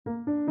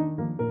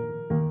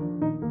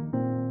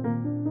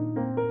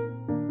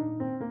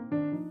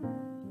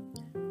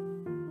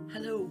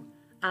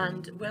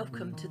and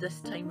welcome to this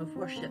time of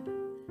worship.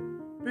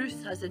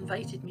 Ruth has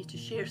invited me to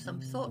share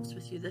some thoughts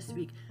with you this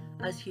week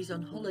as he's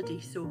on holiday,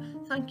 so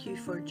thank you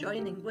for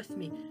joining with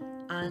me,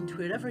 and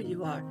wherever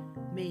you are,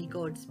 may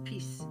God's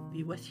peace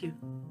be with you.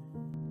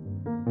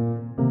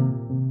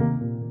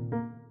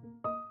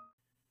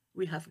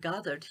 We have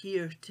gathered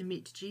here to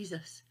meet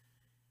Jesus.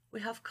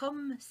 We have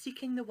come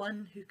seeking the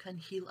one who can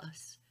heal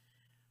us.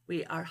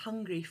 We are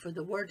hungry for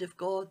the word of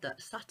God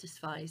that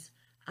satisfies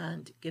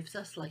and gives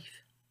us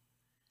life.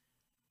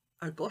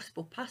 Our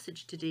Gospel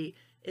passage today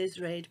is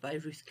read by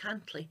Ruth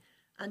Cantlay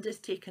and is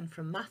taken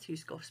from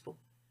Matthew's Gospel.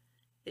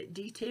 It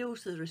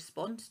details the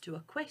response to a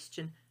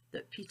question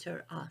that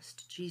Peter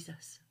asked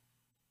Jesus.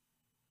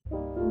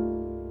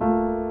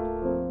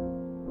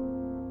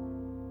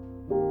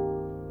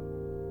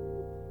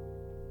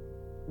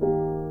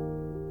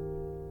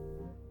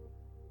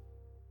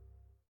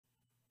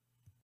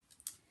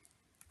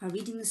 Our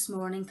reading this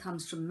morning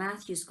comes from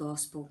Matthew's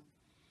Gospel,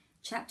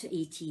 chapter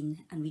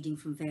 18, and reading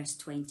from verse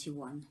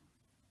 21.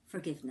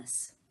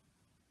 Forgiveness.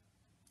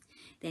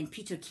 Then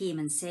Peter came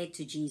and said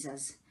to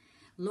Jesus,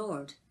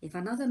 "Lord, if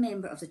another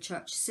member of the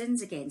church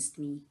sins against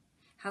me,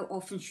 how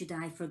often should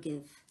I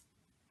forgive?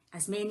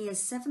 As many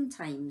as 7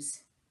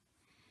 times?"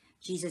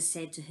 Jesus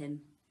said to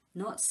him,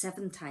 "Not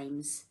 7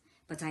 times,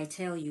 but I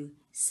tell you,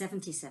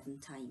 77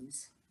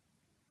 times.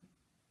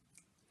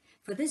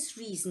 For this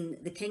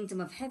reason, the kingdom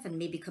of heaven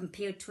may be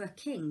compared to a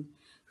king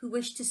who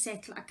wished to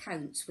settle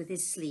accounts with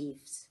his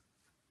slaves.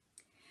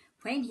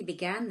 When he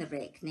began the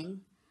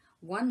reckoning,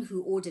 one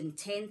who owed him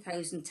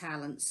 10,000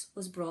 talents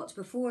was brought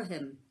before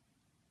him.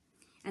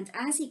 And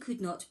as he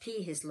could not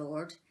pay his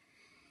lord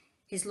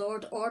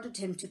ordered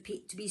him to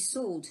be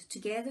sold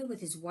together with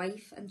his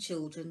wife and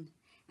children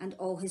and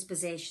all his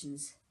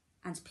possessions,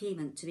 and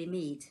payment to be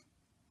made.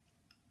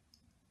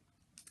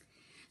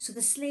 So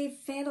the slave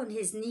fell on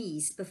his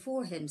knees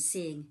before him,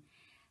 saying,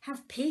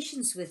 'Have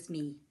patience with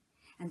me,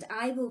 and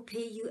I will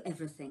pay you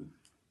everything.'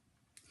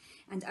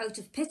 And out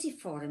of pity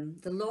for him,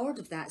 the lord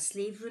of that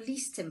slave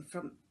released him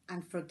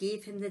and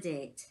forgave him the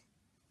debt.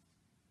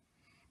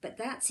 But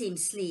that same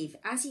slave,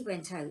 as he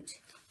went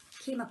out,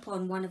 came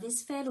upon one of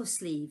his fellow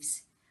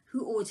slaves,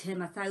 who owed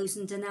him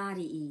 1,000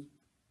 denarii.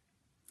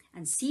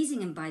 And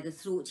seizing him by the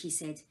throat, he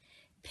said,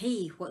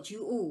 'Pay what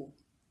you owe.'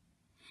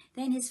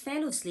 Then his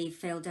fellow slave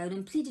fell down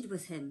and pleaded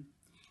with him,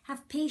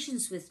 'Have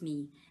patience with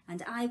me,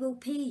 and I will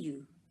pay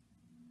you.'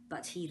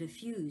 But he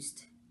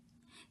refused.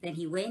 Then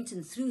he went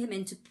and threw him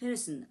into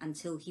prison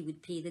until he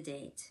would pay the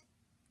debt.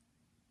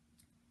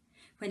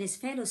 When his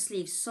fellow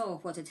slaves saw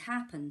what had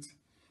happened,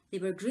 they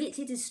were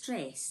greatly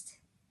distressed.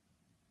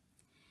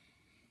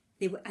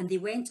 They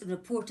went and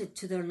reported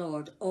to their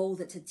lord all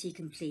that had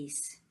taken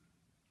place.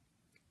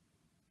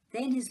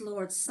 Then his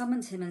lord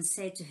summoned him and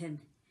said to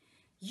him,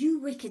 'You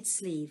wicked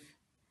slave,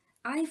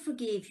 I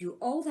forgave you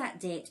all that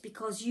debt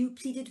because you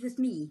pleaded with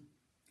me.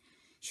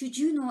 Should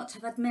you not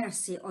have had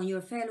mercy on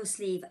your fellow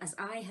slave as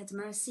I had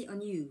mercy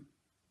on you?'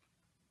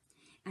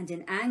 And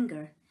in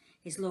anger,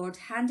 his lord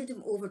handed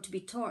him over to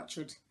be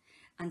tortured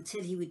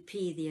until he would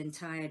pay the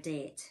entire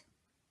debt.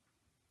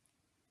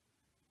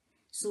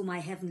 So my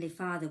heavenly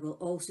Father will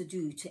also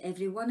do to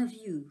every one of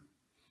you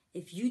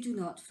if you do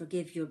not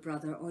forgive your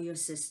brother or your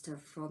sister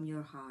from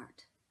your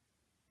heart."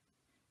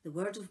 The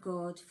word of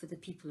God for the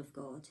people of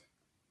God.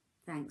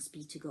 Thanks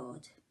be to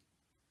God.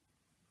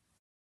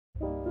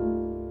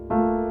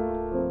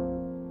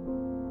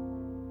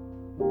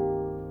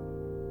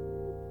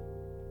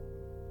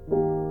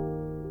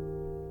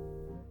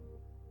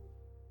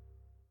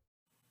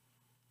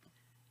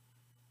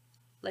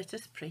 Let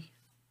us pray.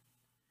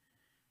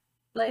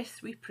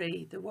 Bless, we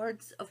pray, the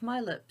words of my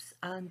lips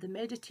and the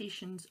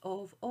meditations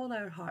of all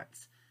our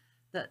hearts,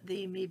 that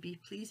they may be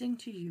pleasing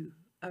to you,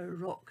 our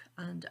Rock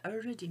and our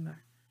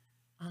Redeemer.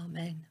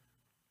 Amen.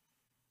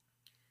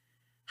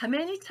 How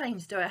many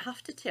times do I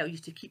have to tell you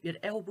to keep your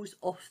elbows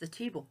off the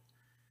table?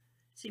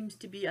 Seems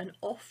to be an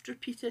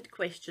oft-repeated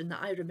question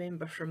that I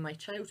remember from my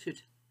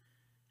childhood.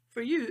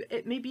 For you,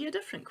 it may be a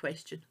different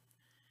question.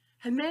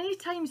 How many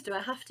times do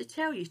I have to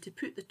tell you to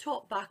put the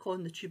top back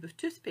on the tube of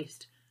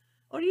toothpaste?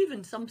 Or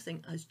even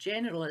something as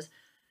general as,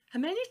 how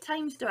many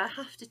times do I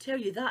have to tell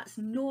you that's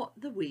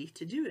not the way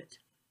to do it?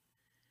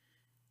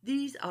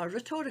 These are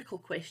rhetorical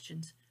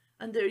questions,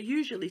 and they're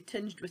usually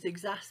tinged with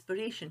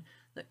exasperation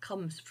that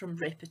comes from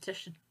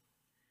repetition.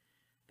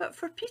 But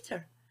for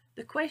Peter,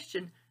 the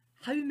question,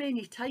 "How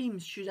many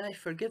times should I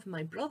forgive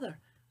my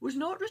brother?" was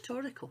not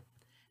rhetorical.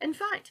 In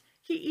fact,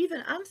 he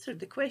even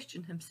answered the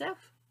question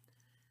himself.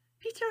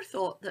 Peter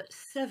thought that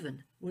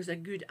 7 was a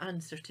good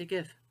answer to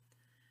give.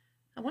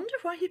 I wonder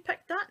why he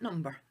picked that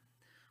number.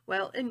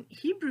 Well, in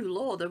Hebrew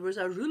law, there was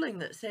a ruling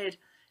that said,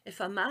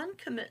 if a man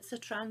commits a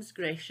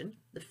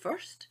transgression the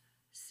 1st,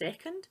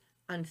 2nd,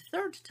 and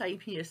 3rd time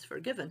he is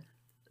forgiven,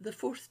 the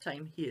 4th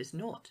time he is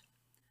not.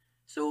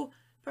 So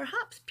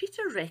perhaps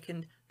Peter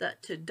reckoned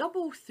that to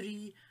double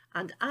 3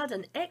 and add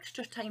an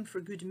extra time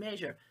for good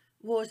measure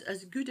was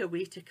as good a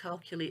way to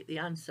calculate the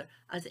answer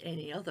as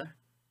any other.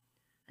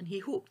 And he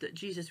hoped that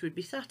Jesus would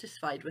be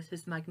satisfied with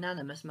his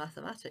magnanimous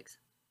mathematics.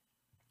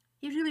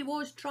 He really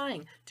was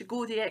trying to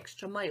go the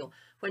extra mile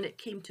when it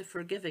came to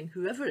forgiving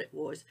whoever it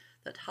was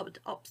that had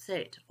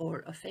upset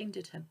or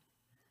offended him.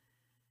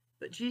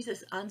 But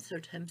Jesus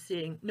answered him,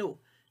 saying, "No,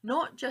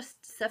 not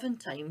just 7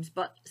 times,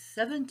 but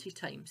 70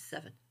 times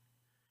 7.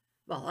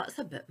 Well, that's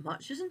a bit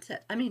much, isn't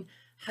it? I mean,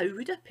 how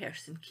would a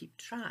person keep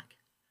track?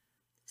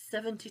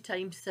 70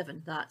 times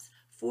 7, that's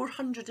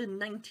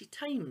 490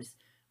 times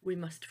we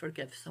must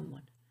forgive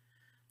someone.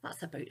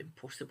 That's about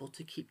impossible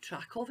to keep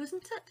track of,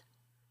 isn't it?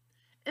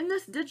 In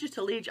this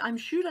digital age, I'm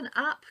sure an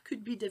app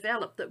could be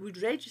developed that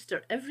would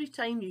register every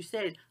time you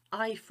said,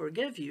 "I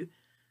forgive you,"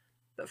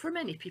 but for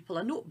many people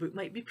a notebook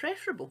might be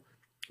preferable.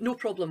 No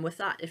problem with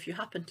that if you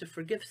happen to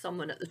forgive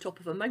someone at the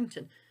top of a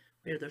mountain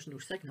where there's no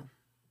signal.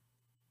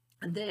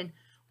 And then,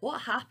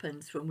 what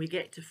happens when we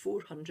get to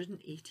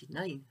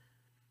 489?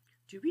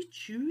 Do we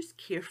choose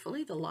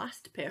carefully the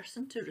last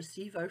person to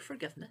receive our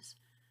forgiveness?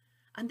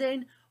 And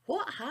then,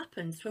 what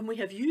happens when we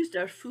have used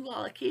our full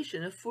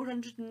allocation of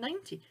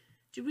 490?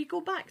 Do we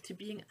go back to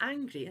being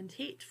angry and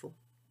hateful?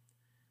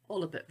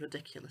 All a bit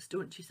ridiculous,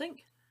 don't you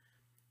think?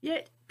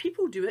 Yet,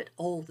 people do it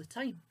all the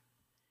time.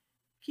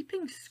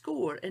 Keeping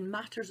score in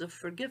matters of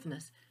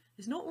forgiveness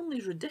is not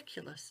only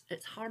ridiculous,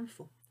 it's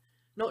harmful.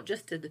 Not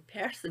just to the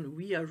person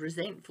we are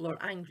resentful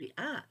or angry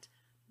at,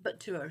 but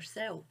to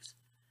ourselves.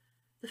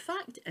 The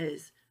fact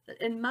is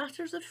that in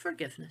matters of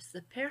forgiveness,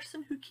 the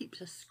person who keeps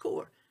a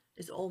score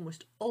is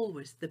almost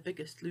always the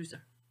biggest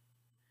loser.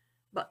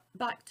 But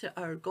back to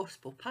our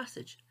gospel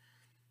passage.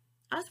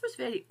 As was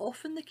very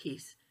often the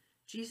case,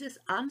 Jesus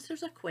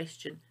answers a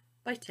question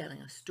by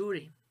telling a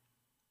story.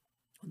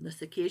 On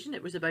this occasion,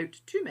 it was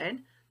about 2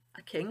 men,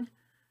 a king,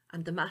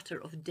 and the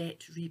matter of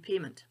debt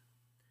repayment.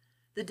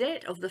 The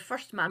debt of the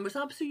first man was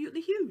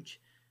absolutely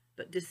huge,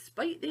 but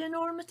despite the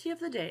enormity of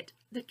the debt,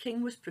 the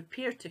king was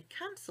prepared to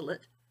cancel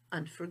it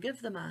and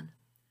forgive the man.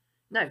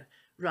 Now,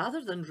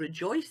 rather than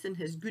rejoice in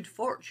his good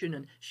fortune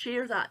and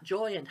share that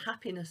joy and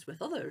happiness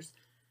with others,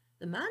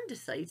 the man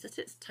decides that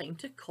it's time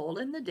to call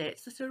in the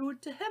debts that are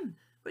owed to him,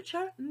 which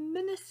are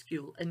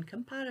minuscule in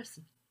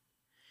comparison.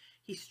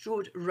 He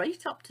strode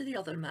right up to the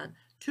other man,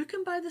 took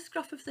him by the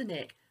scruff of the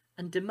neck,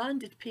 and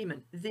demanded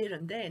payment there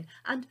and then,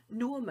 and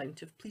no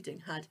amount of pleading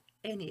had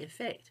any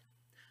effect.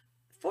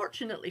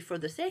 Fortunately for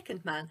the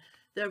second man,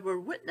 there were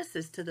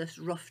witnesses to this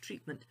rough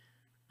treatment,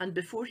 and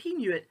before he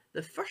knew it,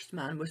 the first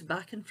man was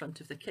back in front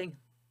of the king.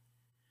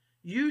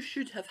 "You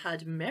should have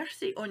had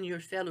mercy on your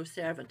fellow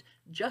servant,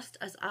 just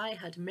as I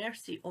had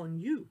mercy on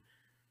you."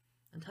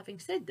 And having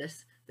said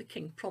this, the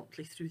king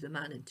promptly threw the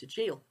man into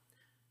jail.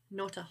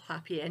 Not a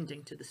happy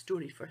ending to the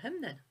story for him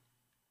then.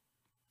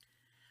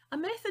 A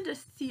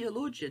Methodist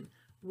theologian,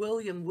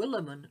 William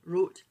Willimon,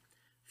 wrote,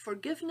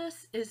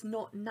 "Forgiveness is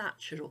not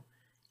natural.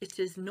 It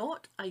is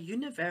not a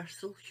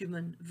universal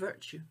human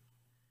virtue.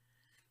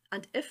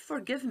 And if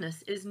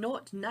forgiveness is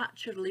not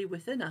naturally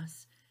within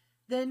us,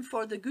 then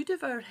for the good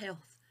of our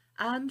health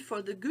and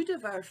for the good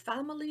of our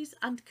families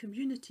and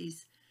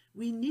communities,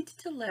 we need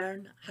to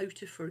learn how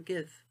to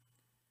forgive.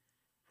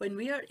 When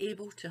we are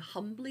able to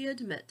humbly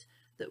admit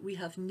that we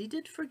have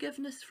needed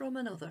forgiveness from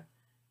another,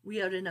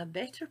 we are in a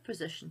better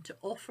position to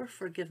offer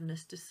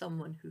forgiveness to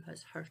someone who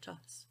has hurt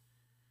us.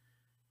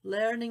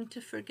 Learning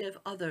to forgive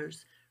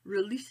others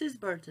releases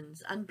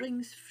burdens and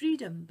brings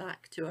freedom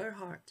back to our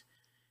heart.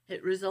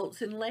 It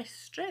results in less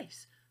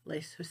stress,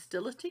 less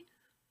hostility,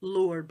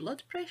 lower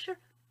blood pressure,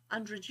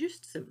 and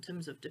reduced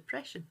symptoms of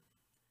depression.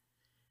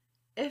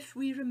 If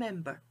we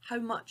remember how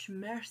much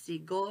mercy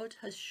God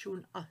has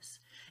shown us,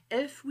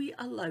 if we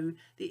allow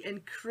the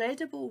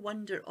incredible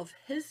wonder of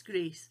His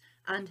grace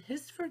and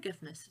His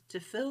forgiveness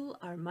to fill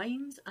our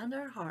minds and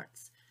our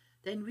hearts,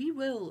 then we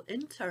will,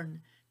 in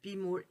turn, be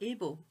more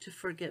able to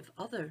forgive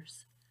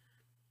others.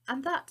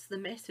 And that's the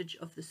message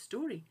of the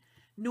story.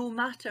 No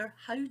matter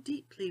how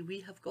deeply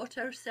we have got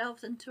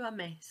ourselves into a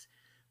mess,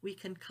 we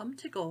can come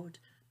to God,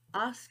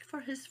 ask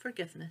for His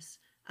forgiveness,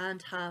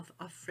 and have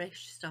a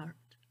fresh start.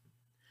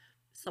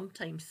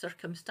 Sometimes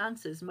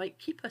circumstances might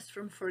keep us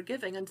from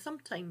forgiving, and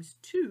sometimes,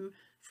 too,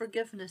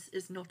 forgiveness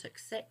is not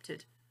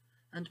accepted,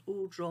 and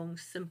old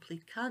wrongs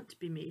simply can't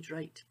be made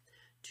right.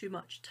 Too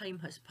much time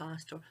has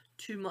passed, or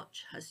too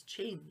much has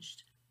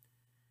changed.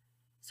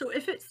 So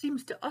if it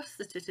seems to us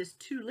that it is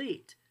too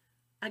late,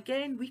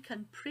 again we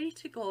can pray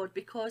to God,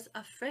 because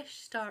a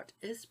fresh start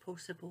is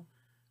possible.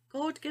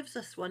 God gives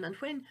us one, and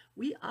when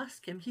we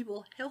ask Him, He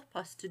will help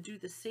us to do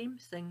the same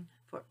thing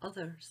for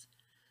others.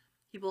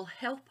 He will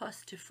help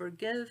us to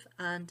forgive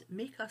and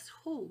make us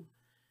whole,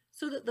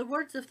 so that the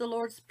words of the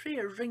Lord's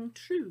Prayer ring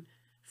true.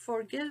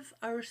 Forgive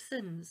our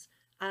sins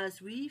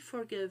as we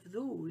forgive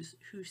those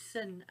who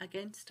sin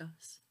against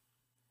us.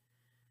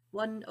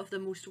 One of the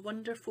most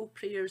wonderful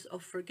prayers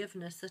of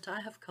forgiveness that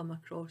I have come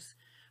across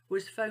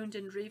was found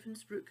in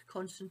Ravensbrück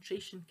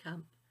concentration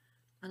camp,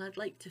 and I'd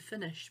like to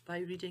finish by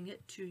reading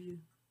it to you.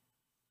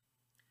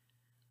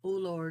 O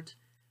Lord,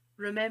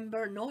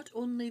 remember not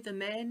only the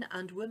men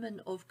and women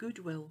of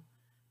goodwill,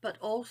 but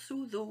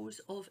also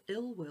those of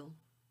ill will.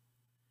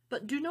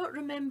 But do not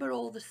remember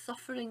all the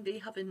suffering they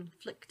have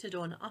inflicted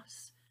on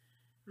us.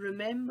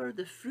 remember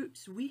the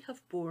fruits we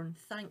have borne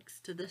thanks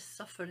to this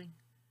suffering,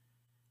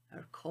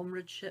 our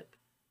comradeship,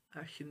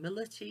 our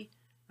humility,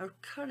 our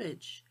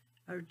courage,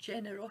 our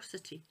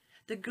generosity,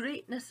 the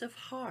greatness of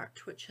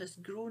heart which has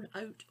grown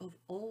out of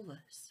all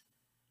this.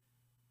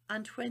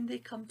 And when they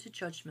come to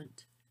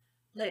judgment,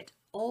 let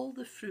all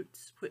the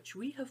fruits which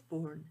we have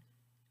borne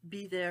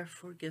be their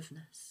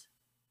forgiveness.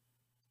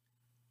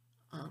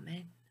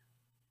 Amen.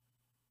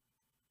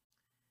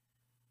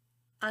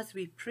 As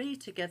we pray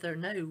together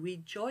now, we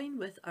join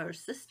with our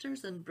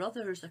sisters and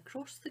brothers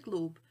across the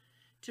globe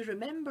to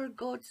remember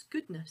God's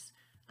goodness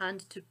and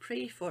to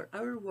pray for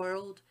our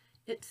world,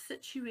 its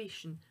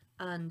situation,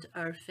 and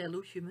our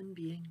fellow human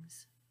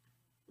beings.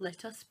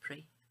 Let us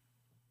pray.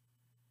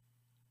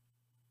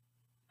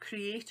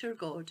 Creator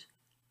God,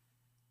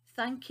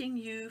 thanking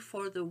you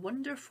for the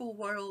wonderful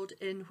world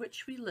in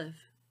which we live,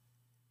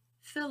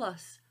 fill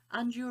us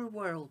and your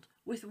world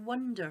with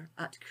wonder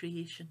at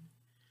creation,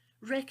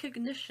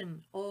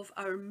 recognition of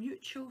our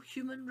mutual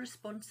human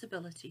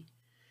responsibility,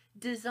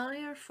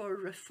 desire for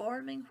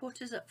reforming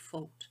what is at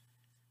fault,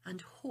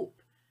 and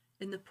hope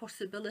in the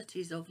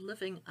possibilities of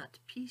living at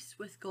peace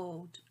with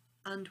God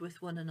and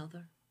with one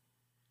another.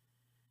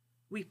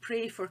 We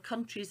pray for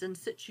countries and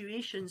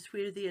situations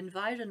where the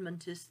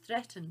environment is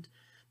threatened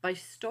by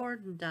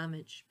storm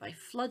damage, by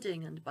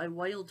flooding and by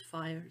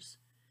wildfires,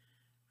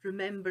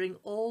 remembering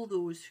all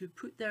those who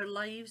put their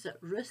lives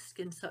at risk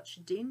in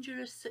such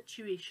dangerous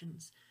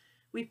situations.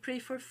 We pray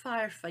for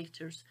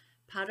firefighters,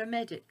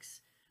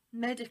 paramedics,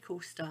 medical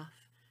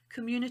staff,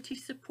 community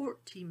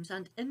support teams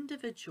and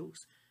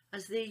individuals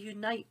as they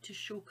unite to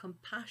show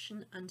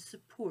compassion and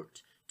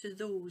support to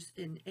those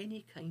in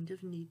any kind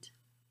of need.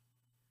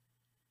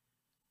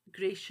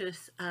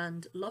 Gracious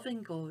and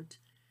loving God,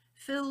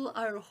 fill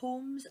our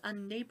homes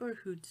and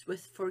neighbourhoods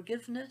with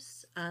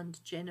forgiveness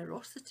and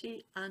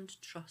generosity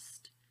and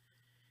trust.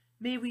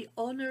 May we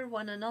honour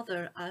one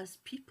another as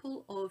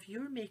people of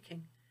your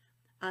making,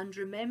 and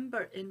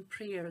remember in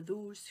prayer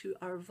those who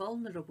are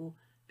vulnerable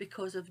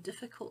because of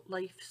difficult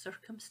life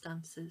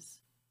circumstances.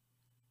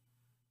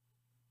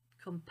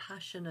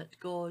 Compassionate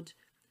God,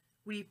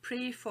 we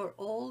pray for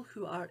all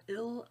who are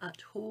ill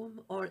at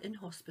home or in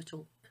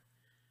hospital,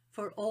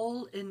 for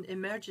all in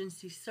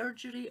emergency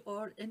surgery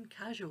or in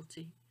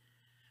casualty,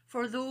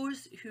 for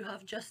those who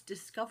have just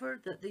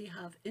discovered that they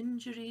have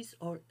injuries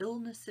or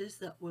illnesses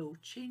that will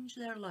change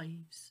their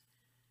lives.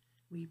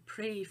 We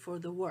pray for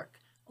the work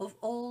of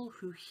all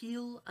who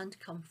heal and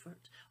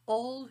comfort,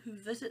 all who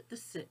visit the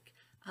sick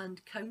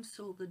and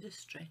counsel the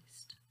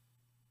distressed.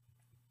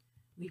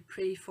 We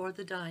pray for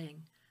the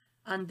dying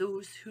and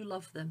those who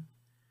love them,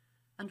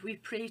 and we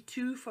pray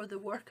too for the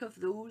work of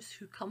those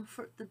who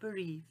comfort the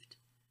bereaved.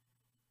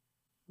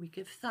 We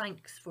give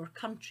thanks for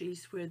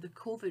countries where the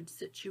COVID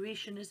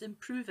situation is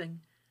improving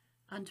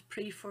and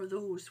pray for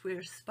those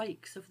where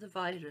spikes of the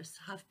virus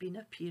have been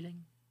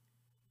appearing.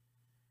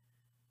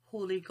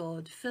 Holy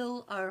God,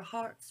 fill our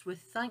hearts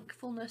with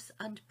thankfulness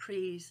and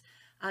praise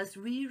as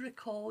we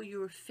recall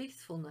your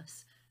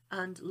faithfulness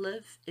and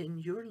live in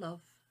your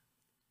love.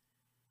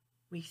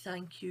 We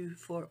thank you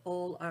for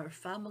all our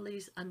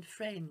families and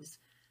friends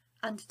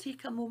and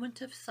take a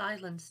moment of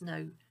silence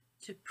now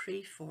to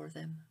pray for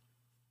them.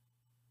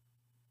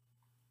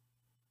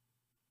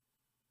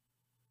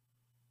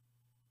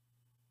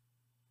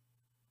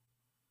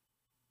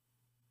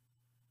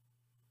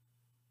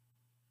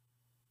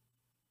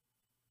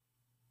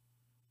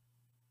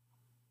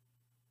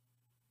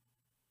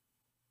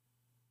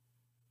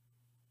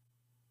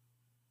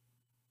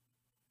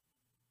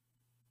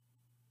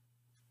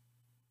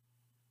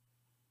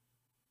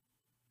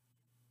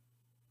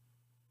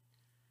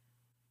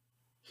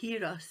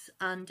 Hear us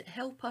and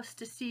help us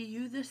to see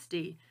you this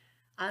day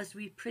as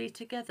we pray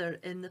together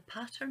in the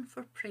pattern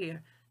for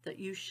prayer that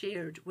you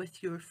shared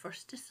with your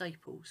first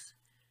disciples.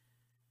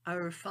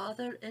 Our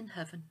Father in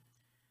heaven,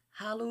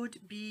 hallowed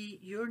be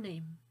your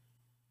name.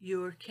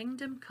 Your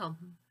kingdom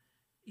come,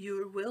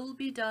 your will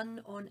be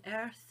done on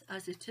earth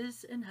as it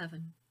is in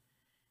heaven.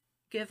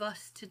 Give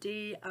us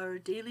today our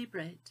daily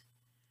bread.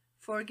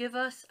 Forgive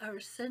us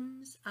our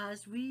sins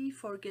as we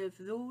forgive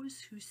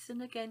those who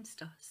sin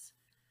against us.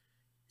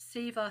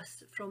 Save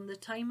us from the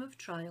time of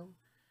trial,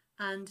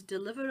 and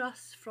deliver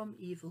us from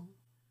evil.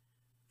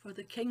 For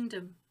the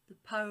kingdom, the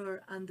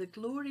power, and the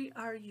glory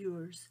are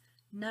yours,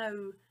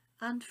 now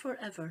and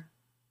forever.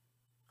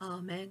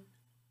 Amen.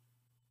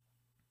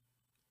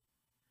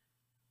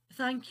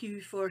 Thank you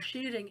for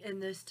sharing in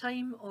this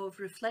time of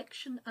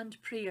reflection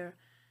and prayer,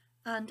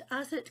 and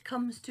as it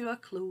comes to a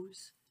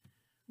close,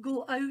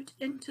 go out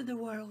into the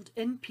world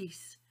in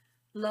peace,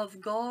 love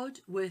God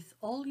with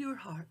all your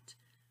heart,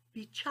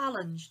 be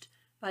challenged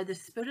by the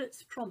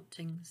Spirit's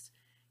promptings,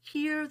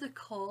 hear the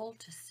call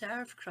to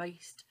serve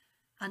Christ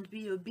and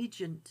be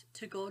obedient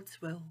to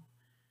God's will.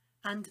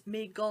 And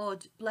may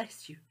God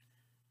bless you,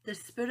 the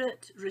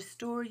Spirit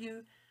restore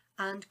you,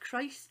 and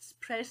Christ's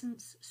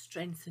presence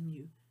strengthen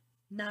you,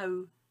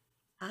 now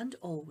and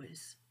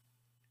always.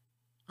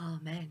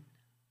 Amen.